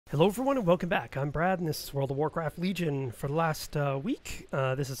Hello everyone and welcome back. I'm Brad and this is World of Warcraft Legion for the last week.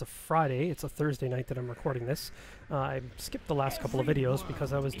 This is a Friday. It's a Thursday night that I'm recording this. I skipped the last couple of videos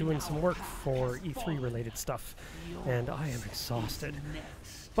because I was doing some work for E3 related stuff and I am exhausted.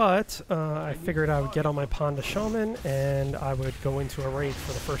 But I figured I would get on my Panda Shaman and I would go into a raid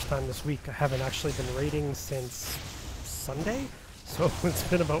for the first time this week. I haven't actually been raiding since Sunday, so it's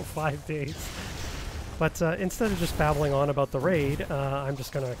been about 5 days. But instead of just babbling on about the raid, I'm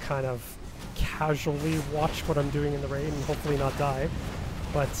just going to kind of casually watch what I'm doing in the raid and hopefully not die.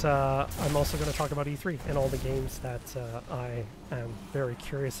 But I'm also going to talk about E3 and all the games that I am very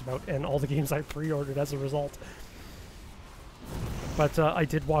curious about and all the games I pre-ordered as a result. But I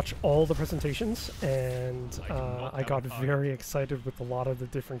did watch all the presentations and I got very excited with a lot of the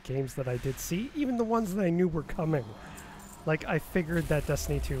different games that I did see, even the ones that I knew were coming. Like, I figured that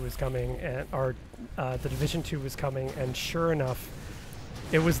Destiny 2 was coming, or The Division 2 was coming, and sure enough,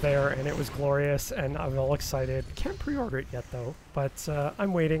 it was there, and it was glorious, and I'm all excited. Can't pre-order it yet, though, but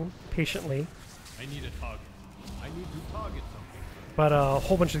I'm waiting patiently. I need a target. I need to target something. But a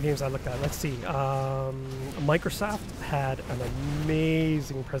whole bunch of games I looked at. Let's see. Microsoft had an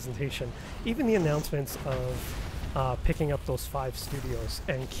amazing presentation. Even the announcements of picking up those 5 studios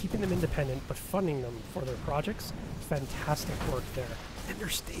and keeping them independent but funding them for their projects. Fantastic work there. And their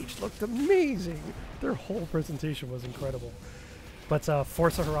stage looked amazing. Their whole presentation was incredible. But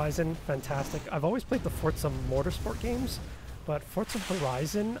Forza Horizon, fantastic. I've always played the Forza Motorsport games, but Forza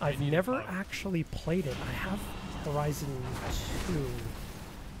Horizon, I've never actually played it. I have Horizon 2,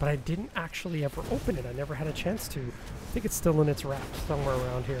 but I didn't actually ever open it. I never had a chance to. I think it's still in its wrap somewhere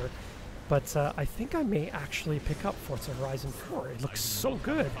around here. But I think I may actually pick up Forza Horizon 4. It looks so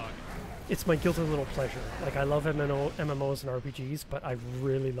good. It's my guilty little pleasure. Like, I love MMOs and RPGs, but I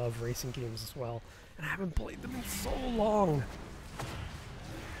really love racing games as well. And I haven't played them in so long.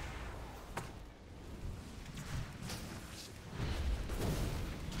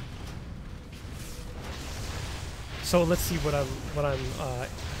 So let's see what I'm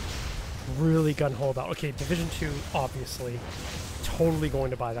really gung-ho about. Okay, Division 2, obviously. Totally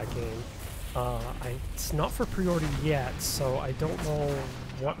going to buy that game. It's not for pre-order yet, so I don't know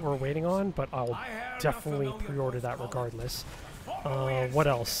what we're waiting on, but I'll definitely pre-order that regardless. What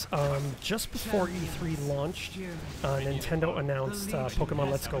else? Just before E3 launched, Nintendo announced Pokemon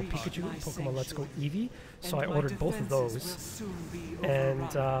Let's Go Pikachu and Pokemon Let's Go Eevee, so I ordered both of those. And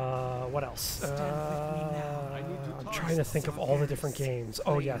what else? I'm trying to think of all the different games.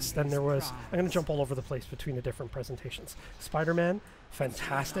 Oh yes, then there was... I'm going to jump all over the place between the different presentations. Spider-Man,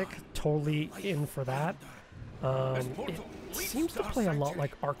 fantastic, totally in for that. It seems to play a lot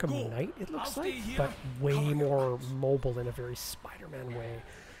like Arkham Knight, it looks like, but way more mobile in a very Spider-Man way.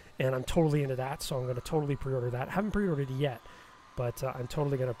 And I'm totally into that, so I'm going to totally pre-order that. Haven't pre-ordered it yet, but I'm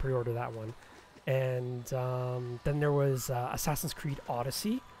totally going to pre-order that one. And then there was Assassin's Creed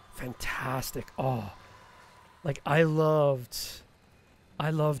Odyssey. Fantastic. Oh, like, I loved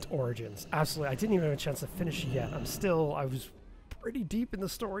Origins. Absolutely. I didn't even have a chance to finish it yet. I was pretty deep in the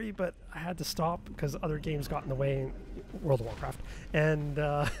story, but I had to stop because other games got in the way in World of Warcraft. And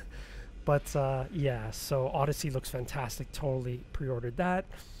yeah, so Odyssey looks fantastic. Totally pre-ordered that.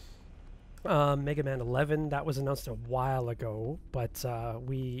 Mega Man 11, that was announced a while ago, but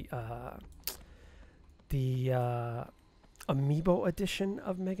the Amiibo edition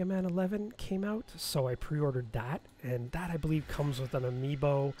of Mega Man 11 came out, so I pre-ordered that, and that I believe comes with an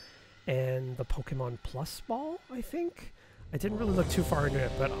Amiibo and the Pokemon Plus ball, I think. I didn't really look too far into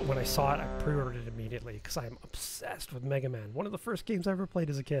it, but when I saw it, I pre-ordered it immediately because I'm obsessed with Mega Man. One of the first games I ever played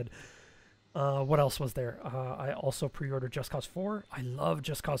as a kid. What else was there? I also pre-ordered Just Cause 4. I love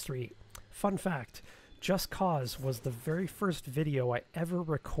Just Cause 3. Fun fact, Just Cause was the very first video I ever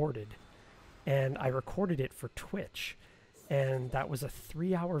recorded, and I recorded it for Twitch. And that was a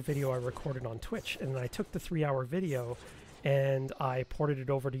 3-hour video I recorded on Twitch, and then I took the 3-hour video and I ported it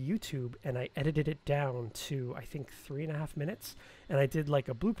over to YouTube, and I edited it down to, I think, 3.5 minutes, and I did like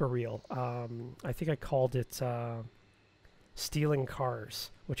a blooper reel. I think I called it Stealing Cars,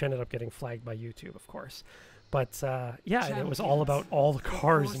 which ended up getting flagged by YouTube, of course. But yeah, and it was all about all the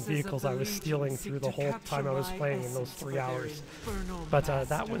cars and vehicles I was stealing through the whole time I was playing in those 3 hours. But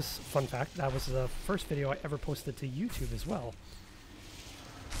that was, fun fact, that was the first video I ever posted to YouTube as well.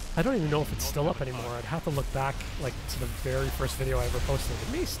 I don't even know if it's still up anymore. I'd have to look back, like, to the very first video I ever posted.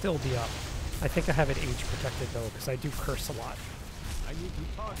 It may still be up. I think I have it age protected though, because I do curse a lot. I need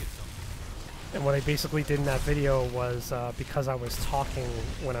to target something. And what I basically did in that video was, because I was talking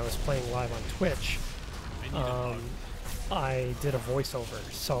when I was playing live on Twitch, I did a voiceover.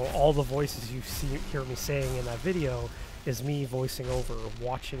 So all the voices you hear me saying in that video is me voicing over,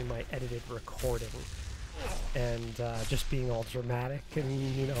 watching my edited recording, and just being all dramatic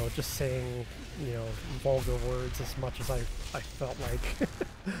and, you know, just saying, you know, vulgar words as much as I felt like.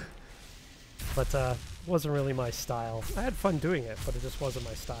 But wasn't really my style. I had fun doing it, but it just wasn't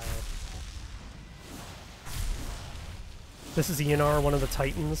my style. This is Eonar, one of the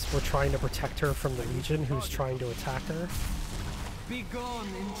Titans. We're trying to protect her from the Legion, who's trying to attack her. Be gone,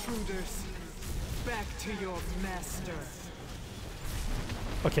 intruders. Back to your master.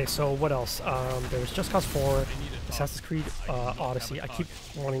 Okay, so what else? There's Just Cause 4, Assassin's Creed Odyssey. I keep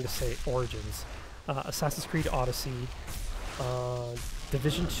wanting to say Origins. Assassin's Creed Odyssey,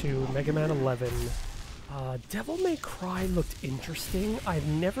 Division 2, Mega Man 11. Devil May Cry looked interesting. I've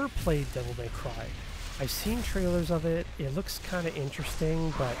never played Devil May Cry. I've seen trailers of it. It looks kind of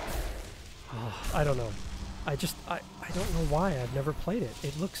interesting, but I don't know. I don't know why I've never played it.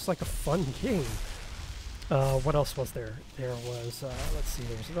 It looks like a fun game. What else was there? There was, let's see,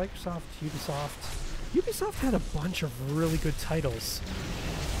 there was Microsoft, Ubisoft. Ubisoft had a bunch of really good titles,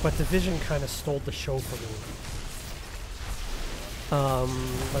 but Division kind of stole the show for me.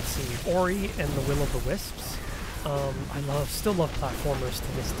 Let's see, Ori and the Will of the Wisps. I still love platformers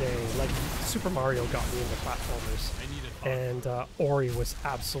to this day. Like, Super Mario got me into platformers, and Ori was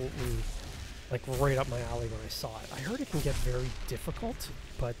absolutely, like, right up my alley when I saw it. I heard it can get very difficult,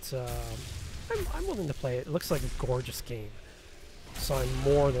 but I'm willing to play it. It looks like a gorgeous game, so I'm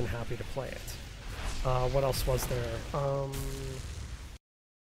more than happy to play it. What else was there?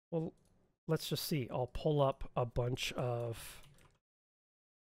 Well, let's just see. I'll pull up a bunch of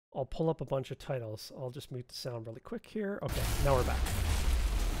titles. I'll just mute the sound really quick here. Okay, now we're back.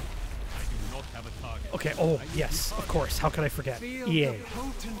 I do not have a target. Okay, oh, yes, of course. How could I forget? EA.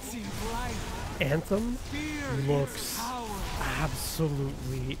 Anthem looks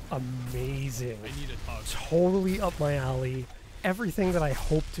absolutely amazing. Totally up my alley. Everything that I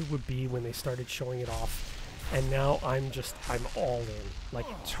hoped it would be when they started showing it off. And now I'm all in. Like,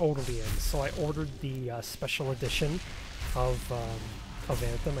 totally in. So I ordered the special edition of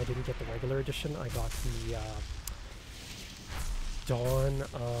Anthem. I didn't get the regular edition. I got the Dawn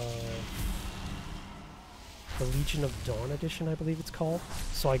the Legion of Dawn edition, I believe it's called.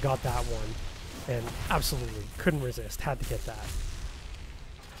 So I got that one, and absolutely couldn't resist. Had to get that.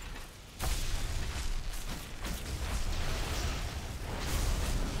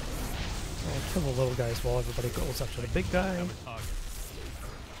 I'll kill the little guys while everybody goes up to the big guy.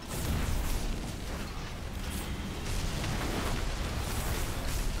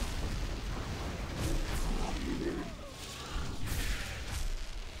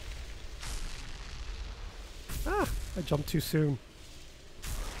 I jumped too soon.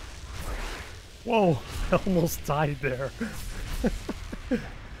 Whoa, I almost died there.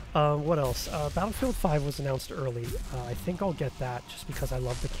 What else? Battlefield 5 was announced early. I think I'll get that just because I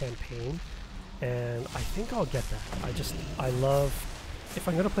love the campaign. And I think I'll get that. I love... If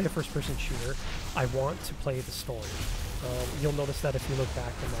I'm going to play a first-person shooter, I want to play the story. You'll notice that if you look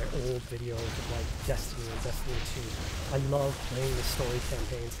back at my old videos of like Destiny and Destiny 2, I love playing the story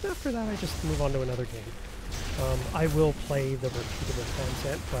campaigns. And after that, I just move on to another game. I will play the repeatable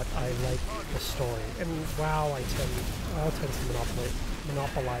content, but I like the story. And WoW, I'll tend to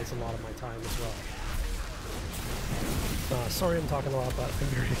monopolize a lot of my time as well. Sorry I'm talking a lot, but I'm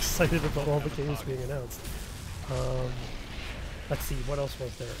very excited about all the games being announced. Let's see, what else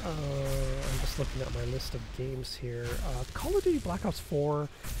was there? I'm just looking at my list of games here. Call of Duty Black Ops 4,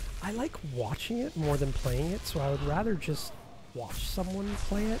 I like watching it more than playing it, so I would rather just watch someone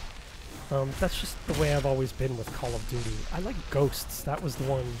play it. That's just the way I've always been with Call of Duty. I like Ghosts. That was the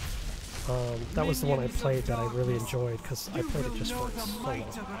one. I played that I really enjoyed because I played it just for its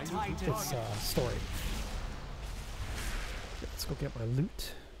story. Let's go get my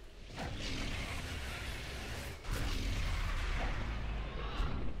loot.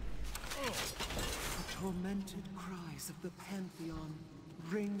 The tormented cries of the Pantheon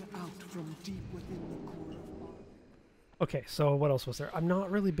ring out from deep within the core of our... Okay, so what else was there? I'm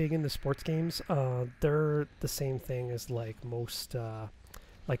not really big into sports games. They're the same thing as like most,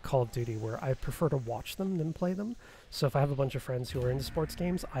 like Call of Duty, where I prefer to watch them than play them. So if I have a bunch of friends who are into sports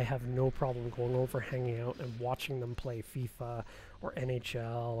games, I have no problem going over, hanging out, and watching them play FIFA or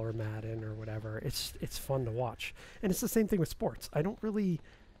NHL or Madden or whatever. It's fun to watch, and it's the same thing with sports. I don't really...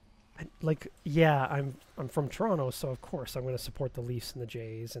 yeah, I'm from Toronto, so of course I'm going to support the Leafs and the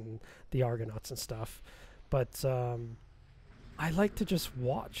Jays and the Argonauts and stuff. But I like to just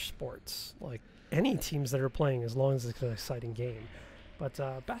watch sports, like any teams that are playing, as long as it's an exciting game. But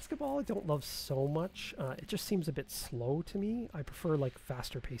basketball I don't love so much. It just seems a bit slow to me. I prefer like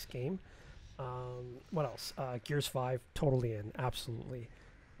faster-paced game. What else? Gears 5, totally in, absolutely.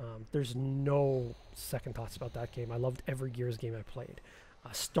 There's no second thoughts about that game. I loved every Gears game I played.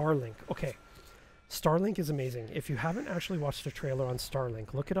 Starlink, okay. Starlink is amazing. If you haven't actually watched a trailer on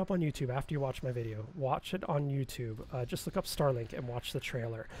Starlink, look it up on YouTube after you watch my video. Watch it on YouTube. Just look up Starlink and watch the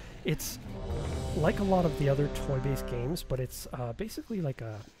trailer. It's like a lot of the other toy-based games, but it's basically like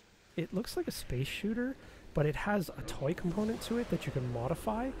it looks like a space shooter, but it has a toy component to it that you can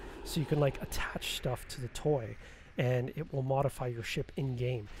modify, so you can like attach stuff to the toy, and it will modify your ship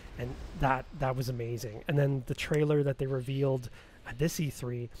in-game. And that was amazing. And then the trailer that they revealed at this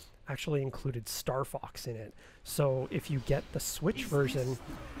E3 actually included Star Fox in it. So if you get the Switch version,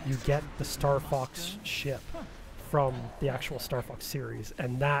 you get the Star Fox ship from the actual Star Fox series,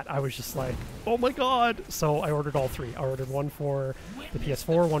 and that I was just like, oh my god! So I ordered all three. I ordered one for the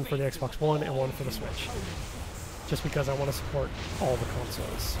PS4, one for the Xbox One, and one for the Switch, just because I want to support all the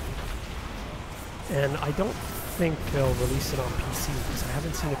consoles. And I don't think they'll release it on PC, because I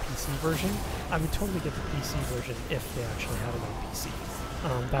haven't seen a PC version. I would totally get the PC version if they actually had it on PC.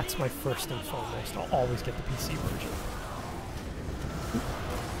 That's my first and foremost. I'll always get the PC version.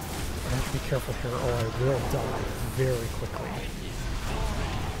 I have to be careful here, or I will die very quickly.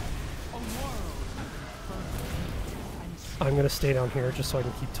 I'm going to stay down here just so I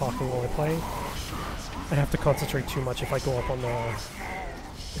can keep talking while I play. I have to concentrate too much if I go up on the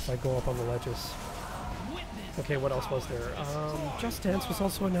ledges. Okay, what else was there? Just Dance was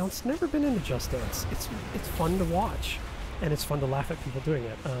also announced. Never been into Just Dance. It's fun to watch, and it's fun to laugh at people doing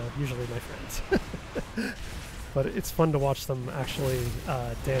it. Usually my friends. But it's fun to watch them actually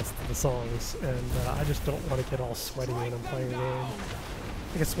dance to the songs, and I just don't want to get all sweaty when I'm playing a game.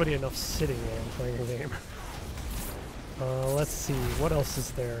 I get sweaty enough sitting while I'm playing a game. Let's see, what else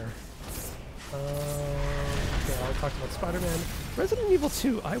is there? Okay, I talked about Spider-Man. Resident Evil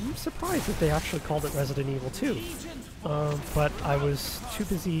 2, I'm surprised that they actually called it Resident Evil 2. But I was too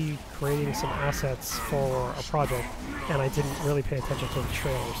busy creating some assets for a project, and I didn't really pay attention to the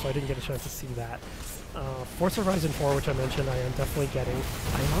trailer, so I didn't get a chance to see that. Forza Horizon 4, which I mentioned, I am definitely getting.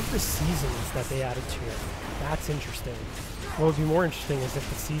 I love the seasons that they added to it. That's interesting. What would be more interesting is if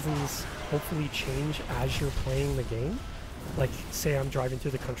the seasons hopefully change as you're playing the game. Like, say I'm driving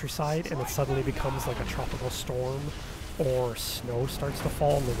through the countryside and it suddenly becomes like a tropical storm, or snow starts to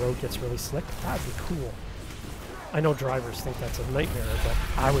fall and the road gets really slick. That'd be cool. I know drivers think that's a nightmare, but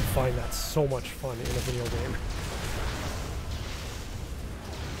I would find that so much fun in a video game.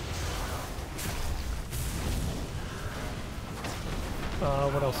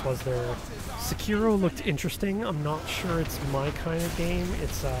 What else was there? Sekiro looked interesting. I'm not sure it's my kind of game.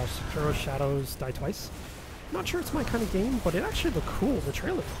 It's Sekiro Shadows Die Twice. Not sure it's my kind of game, but it actually looked cool. The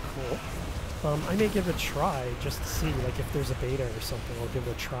trailer looked cool. I may give it a try just to see, like, if there's a beta or something. I'll give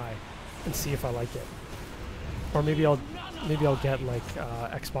it a try and see if I like it. Or maybe I'll get like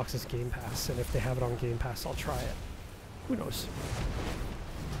Xbox's Game Pass, and if they have it on Game Pass, I'll try it. Who knows?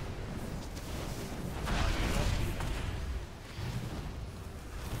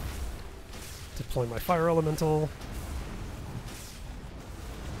 Deploy my fire elemental.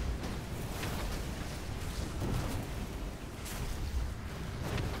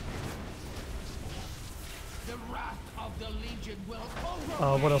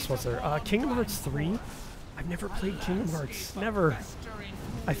 What else was there? Kingdom Hearts 3. I've never played Kingdom Hearts. Never.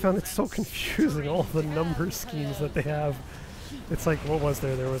 I found it so confusing, all the number schemes that they have. It's like, what was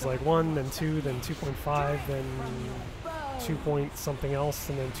there? There was like 1, then 2, then 2.5, then 2 point something else,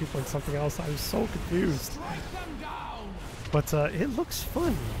 and then 2 point something else. I was so confused. But it looks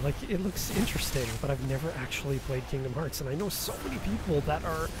fun. Like, it looks interesting, but I've never actually played Kingdom Hearts, and I know so many people that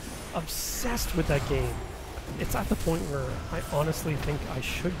are obsessed with that game. It's at the point where I honestly think I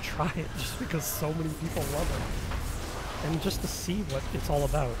should try it just because so many people love it. And just to see what it's all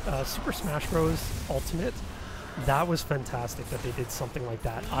about. Super Smash Bros. Ultimate, that was fantastic that they did something like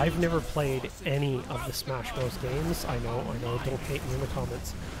that. I've never played any of the Smash Bros. Games. I know, don't hate me in the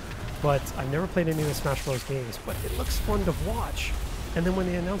comments. But I've never played any of the Smash Bros. Games, but it looks fun to watch. And then when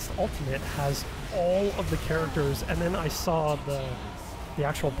they announced Ultimate, it has all of the characters, and then I saw the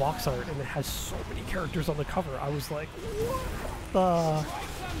actual box art, and it has so many characters on the cover. I was like, what the?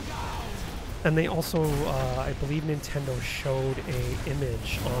 And they also, I believe Nintendo showed a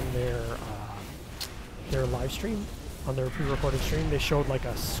image on their live stream, on their pre-recorded stream. They showed like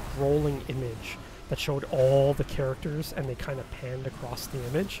a scrolling image that showed all the characters, and they kind of panned across the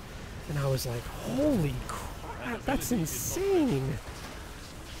image. And I was like, holy crap, that's insane!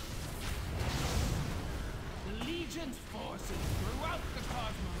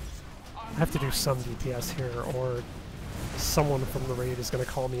 I have to do some DPS here, or someone from the raid is going to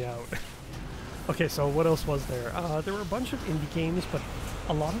call me out. Okay, so what else was there? There were a bunch of indie games, but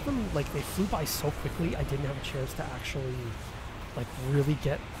a lot of them, like, they flew by so quickly, I didn't have a chance to actually, like, really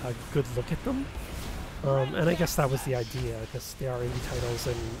get a good look at them. And I guess that was the idea, because they are indie titles,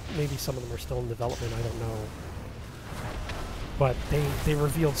 and maybe some of them are still in development, I don't know. But they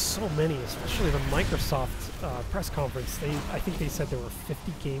revealed so many, especially the Microsoft press conference. I think they said there were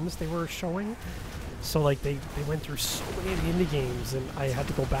 50 games they were showing. So like they went through so many of the indie games, and I had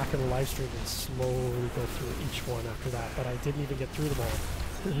to go back in the live stream and slowly go through each one after that. But I didn't even get through them all.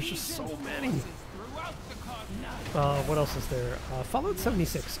 There was just so many. What else is there? Fallout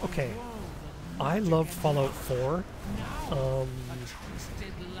 76. Okay, I love Fallout 4.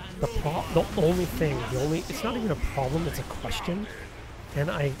 It's not even a problem, it's a question,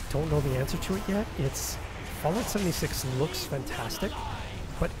 and I don't know the answer to it yet. It's Fallout 76 looks fantastic,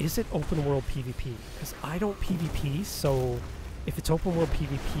 but is it open world PvP? Because I don't PvP, so if it's open world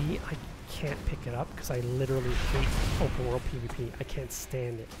PvP, I can't pick it up because I literally hate open world PvP. I can't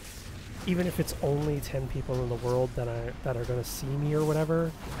stand it. Even if it's only 10 people in the world that are gonna see me or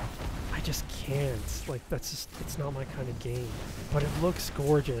whatever, I just can't. Like, it's not my kind of game. But it looks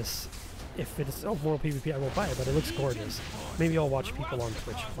gorgeous. If it's open world PvP, I won't buy it, but it looks gorgeous. Maybe I'll watch people on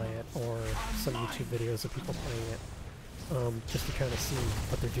Twitch play it, or some YouTube videos of people playing it, just to kind of see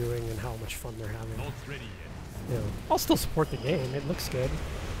what they're doing and how much fun they're having. You know, I'll still support the game. It looks good.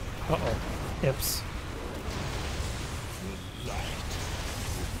 Uh-oh. Imps.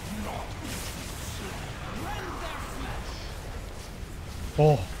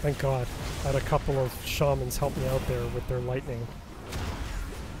 Oh, thank God. I had a couple of shamans help me out there with their lightning.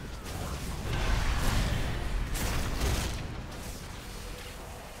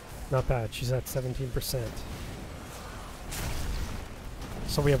 Not bad. She's at 17%.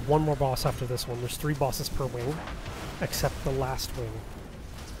 So we have one more boss after this one. There's 3 bosses per wing, except the last wing.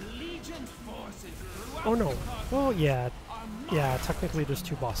 Oh no. Well, yeah. Yeah, technically there's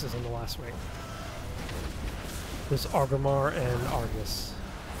 2 bosses in the last wing. There's Argomar and Argus.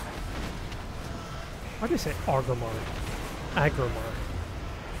 Why do you say Argomar? Agromar.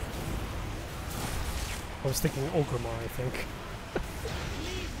 I was thinking Ogromar, I think.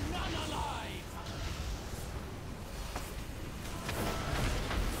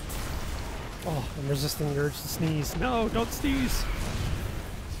 Oh, I'm resisting the urge to sneeze. No, don't sneeze!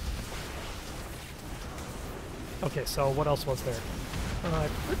 Okay, so what else was there? I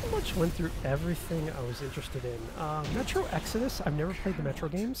pretty much went through everything I was interested in. Metro Exodus, I've never played the Metro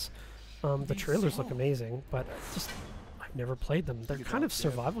games. The trailers look amazing, but I've never played them. They're kind of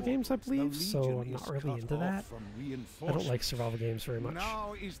survival games, I believe, so I'm not really into that. I don't like survival games very much.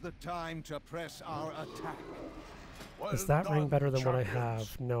 Now is the time to press our attack. Is that ring better than what I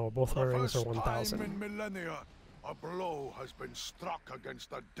have? No, both my rings are 1,000. In millennia, a blow has been struck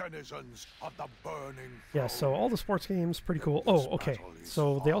against the denizens of the burning. Yeah, so all the sports games, pretty cool. Oh, okay.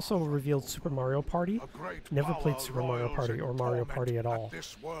 So they also revealed Super Mario Party. Never played Super Mario Party or Mario Party at all.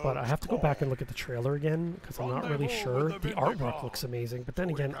 But I have to go back and look at the trailer again, because I'm not really sure. The artwork looks amazing, but then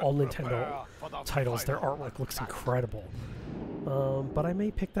again, all Nintendo titles, their artwork looks incredible. But I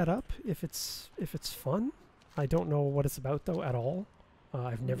may pick that up if it's fun. I don't know what it's about, though, at all.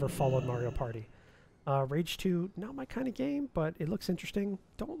 I've never followed Mario Party. Rage 2, not my kind of game, but it looks interesting.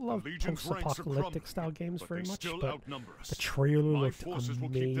 Don't love post-apocalyptic style games very much, but the trailer looked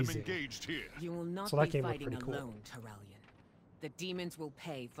amazing. You will not so that be game looked fighting pretty cool. alone, Terralion. The demons will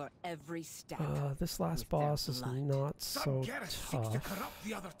pay for every step. This last boss is not so tough.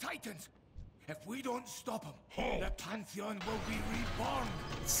 The other titans. If we don't stop him, the Pantheon will be reborn.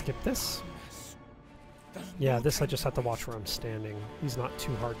 Skip this? Yeah, this I just have to watch where I'm standing. He's not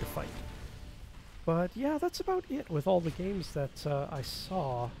too hard to fight. But yeah, that's about it with all the games that I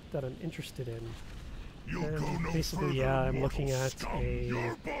saw that I'm interested in. And basically, yeah, I'm looking at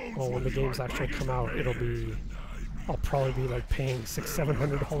well, when the games actually come out, I'll probably be like paying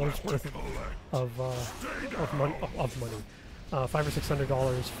 $600-700 worth of money, $500 or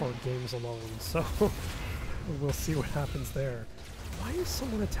 $600 for games alone. So we'll see what happens there. Why is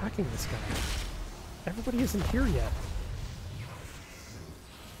someone attacking this guy? Everybody isn't here yet.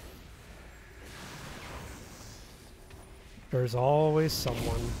 There's always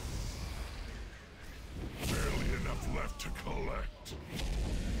someone. Barely enough left to collect.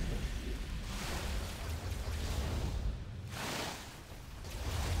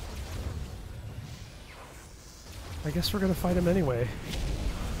 I guess we're gonna fight him anyway.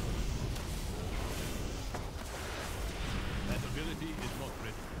 That ability is not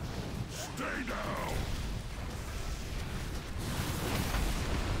ready. Stay down.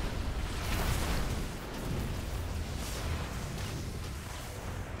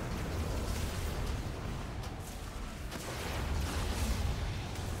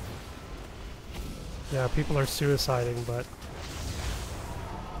 Yeah, people are suiciding, but...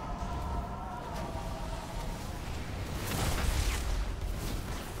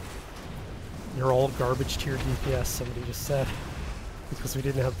 You're all garbage tier DPS, somebody just said. Because we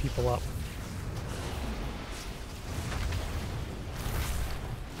didn't have people up.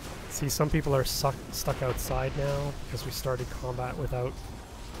 See, some people are stuck outside now because we started combat without...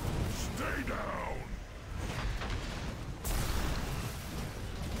 Stay down!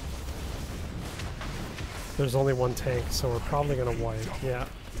 There's only one tank, so we're probably gonna wipe. Yeah,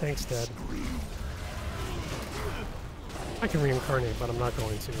 tank's dead. I can reincarnate, but I'm not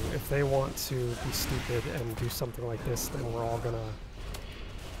going to. If they want to be stupid and do something like this, then we're all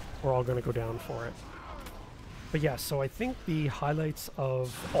gonna go down for it. But yeah, so I think the highlights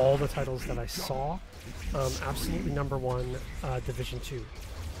of all the titles that I saw, absolutely number one, Division 2.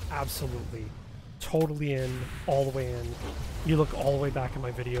 Absolutely. Totally in, all the way in. You look all the way back in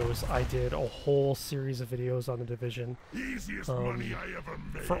my videos, I did a whole series of videos on the Division. Easiest money I ever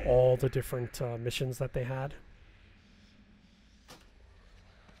made. For all the different missions that they had.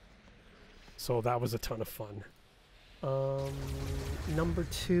 So that was a ton of fun. Number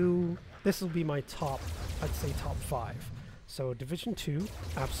 2, this will be my top, I'd say top 5. So Division 2,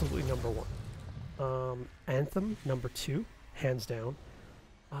 absolutely number 1. Anthem, number 2, hands down.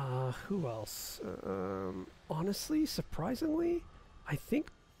 Who else? Honestly, surprisingly, I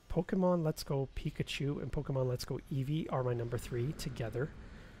think Pokemon Let's Go Pikachu and Pokemon Let's Go Eevee are my number 3 together.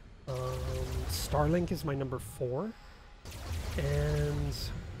 Starlink is my number 4. And...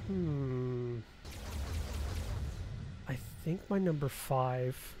 I think my number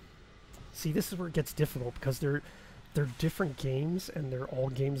 5... See, this is where it gets difficult because they're different games and they're all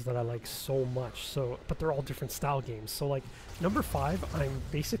games that I like so much. So, but they're all different style games. So like number 5, I'm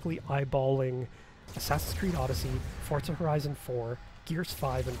basically eyeballing Assassin's Creed Odyssey, Forza Horizon 4, Gears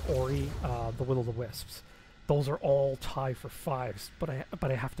 5, and Ori, the Will of the Wisps. Those are all tied for 5s, but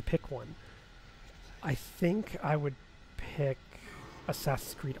I have to pick one. I think I would pick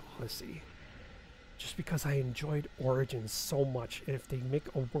Assassin's Creed Odyssey. Just because I enjoyed Origins so much. If they make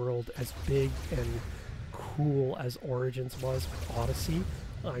a world as big and cool as Origins was with Odyssey,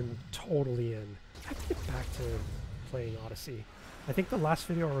 I'm totally in. I have to get back to playing Odyssey. I think the last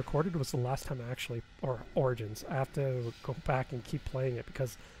video I recorded was the last time I actually... or Origins. I have to go back and keep playing it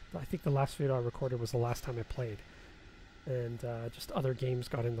because I think the last video I recorded was the last time I played. And just other games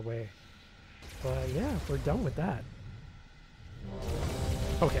got in the way. But yeah, we're done with that.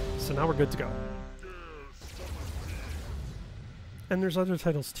 Okay, so now we're good to go. And there's other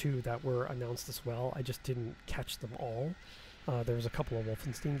titles too that were announced as well. I just didn't catch them all. There was a couple of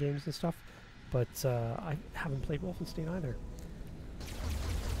Wolfenstein games and stuff, but I haven't played Wolfenstein either.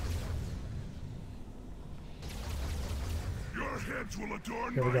 Your heads will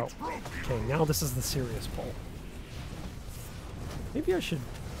adorn Here we go. trophy. Okay, now this is the serious pull. Maybe I should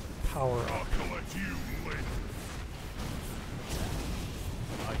power up. I'll collect you later.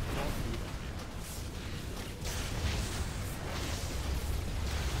 I cannot do that.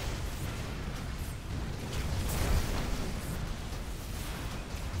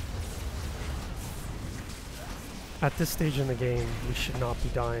 At this stage in the game, we should not be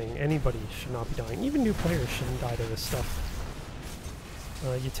dying. Anybody should not be dying. Even new players shouldn't die to this stuff.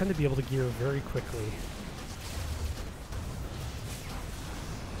 You tend to be able to gear very quickly.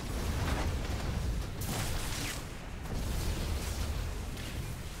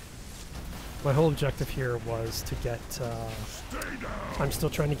 My whole objective here was to get... I'm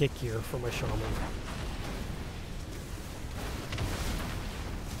still trying to get gear for my shaman.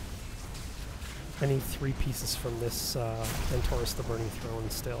 I need 3 pieces from this Antorus the Burning Throne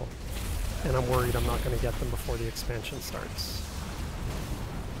still. And I'm worried I'm not going to get them before the expansion starts.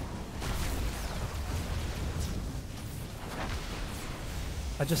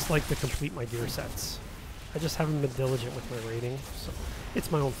 I just like to complete my gear sets. I just haven't been diligent with my rating, so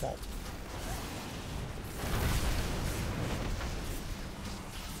it's my own fault.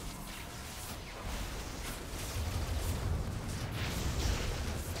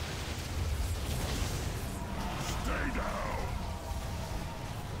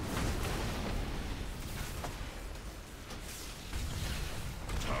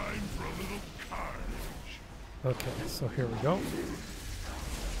 Okay, so here we go.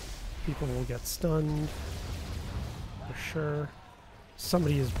 People will get stunned, for sure.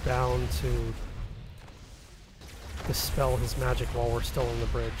 Somebody is bound to dispel his magic while we're still on the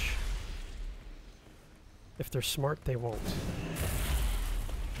bridge. If they're smart, they won't.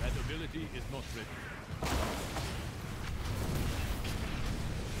 That ability is not ready.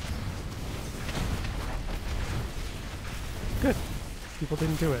 Good. People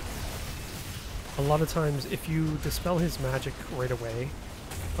didn't do it. A lot of times, if you dispel his magic right away,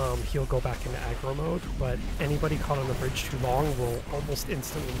 he'll go back into aggro mode, but anybody caught on the bridge too long will almost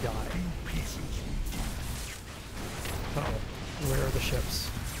instantly die. Uh-oh. Where are the ships?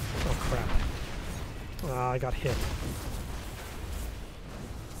 Oh, crap. I got hit.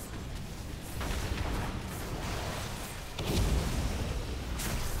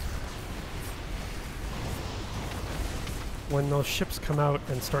 When those ships come out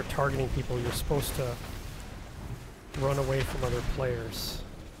and start targeting people, you're supposed to run away from other players.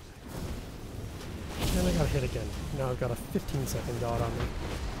 And I got hit again. Now I've got a 15-second dot on me.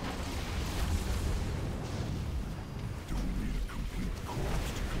 Don't need a complete corpse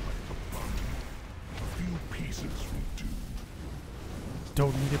to collect the bounty. A few pieces will do.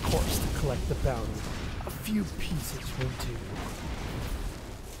 Don't need a corpse to collect the bounty. A few pieces will do.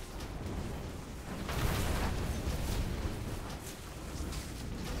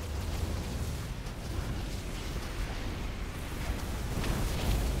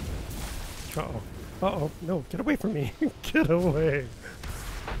 Uh-oh. Uh-oh. No, get away from me. Get away.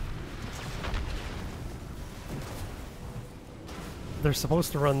 They're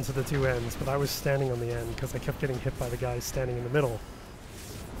supposed to run to the two ends, but I was standing on the end because I kept getting hit by the guys standing in the middle.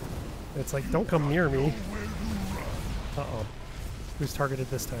 It's like, don't come near me. Uh-oh. Who's targeted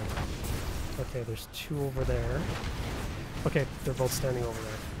this time? Okay, there's two over there. Okay, they're both standing over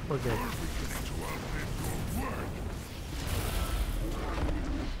there. We're good.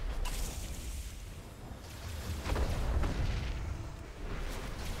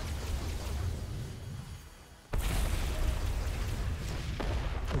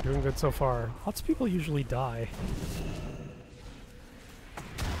 We're doing good so far. Lots of people usually die.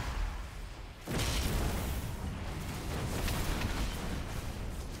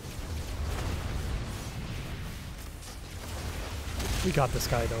 We got this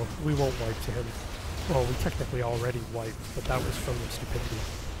guy though. We won't wipe to him. Well, we technically already wiped, but that was from their stupidity.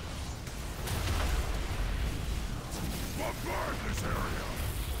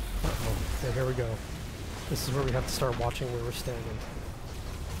 Uh-oh. Okay, here we go. This is where we have to start watching where we're standing.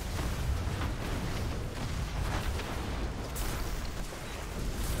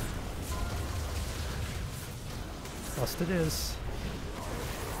 Trust it is.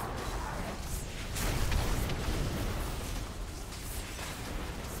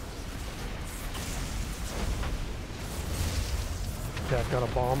 Okay, I've got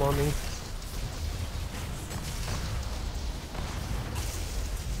a bomb on me.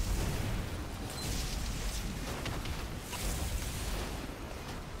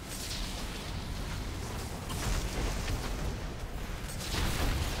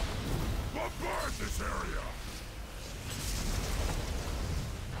 Bombard this area!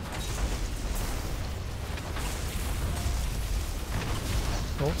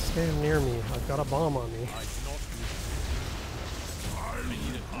 Don't stand near me. I've got a bomb on me.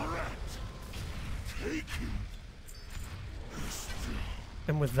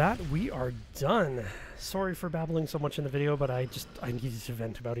 And with that, we are done. Sorry for babbling so much in the video, but I needed to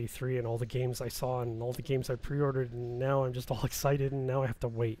vent about E3 and all the games I saw and all the games I pre-ordered, and now I'm just all excited, and now I have to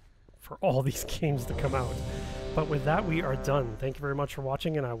wait for all these games to come out. But with that, we are done. Thank you very much for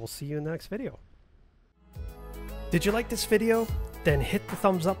watching, and I will see you in the next video. Did you like this video? Then hit the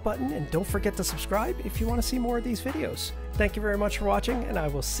thumbs up button, and don't forget to subscribe if you want to see more of these videos. Thank you very much for watching, and I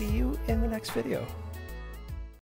will see you in the next video.